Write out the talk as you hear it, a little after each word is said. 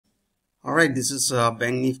Alright, this is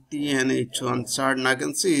Bank Nifty and H1 chart. Now I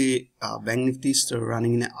can see Bank Nifty is still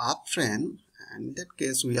running in an uptrend, and in that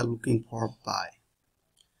case we are looking for buy.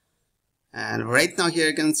 And right now here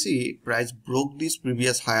you can see price broke this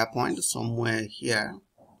previous higher point somewhere here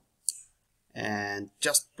and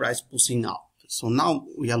just price pushing up. So now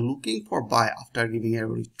we are looking for buy after giving a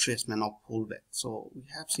retracement of pullback. So we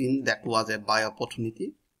have seen that was a buy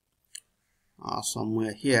opportunity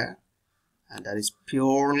somewhere here. And that is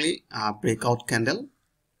purely a breakout candle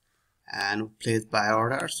and placed buy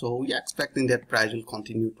order. So we are expecting that price will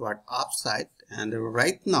continue toward upside. And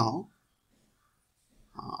right now,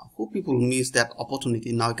 hope people miss that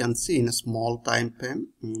opportunity. Now you can see in a small time frame,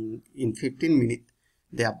 in 15 minutes,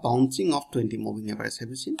 they are bouncing off 20 moving average. Have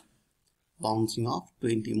you seen? Bouncing off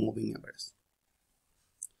 20 moving average.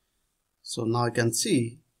 So now you can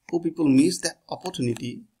see, hope people miss that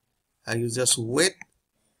opportunity. You just wait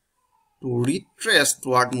to retrace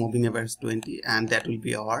toward moving average 20, and that will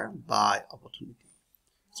be our buy opportunity.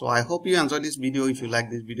 So I hope you enjoyed this video. If you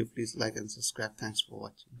like this video, please like and subscribe. Thanks for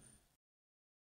watching.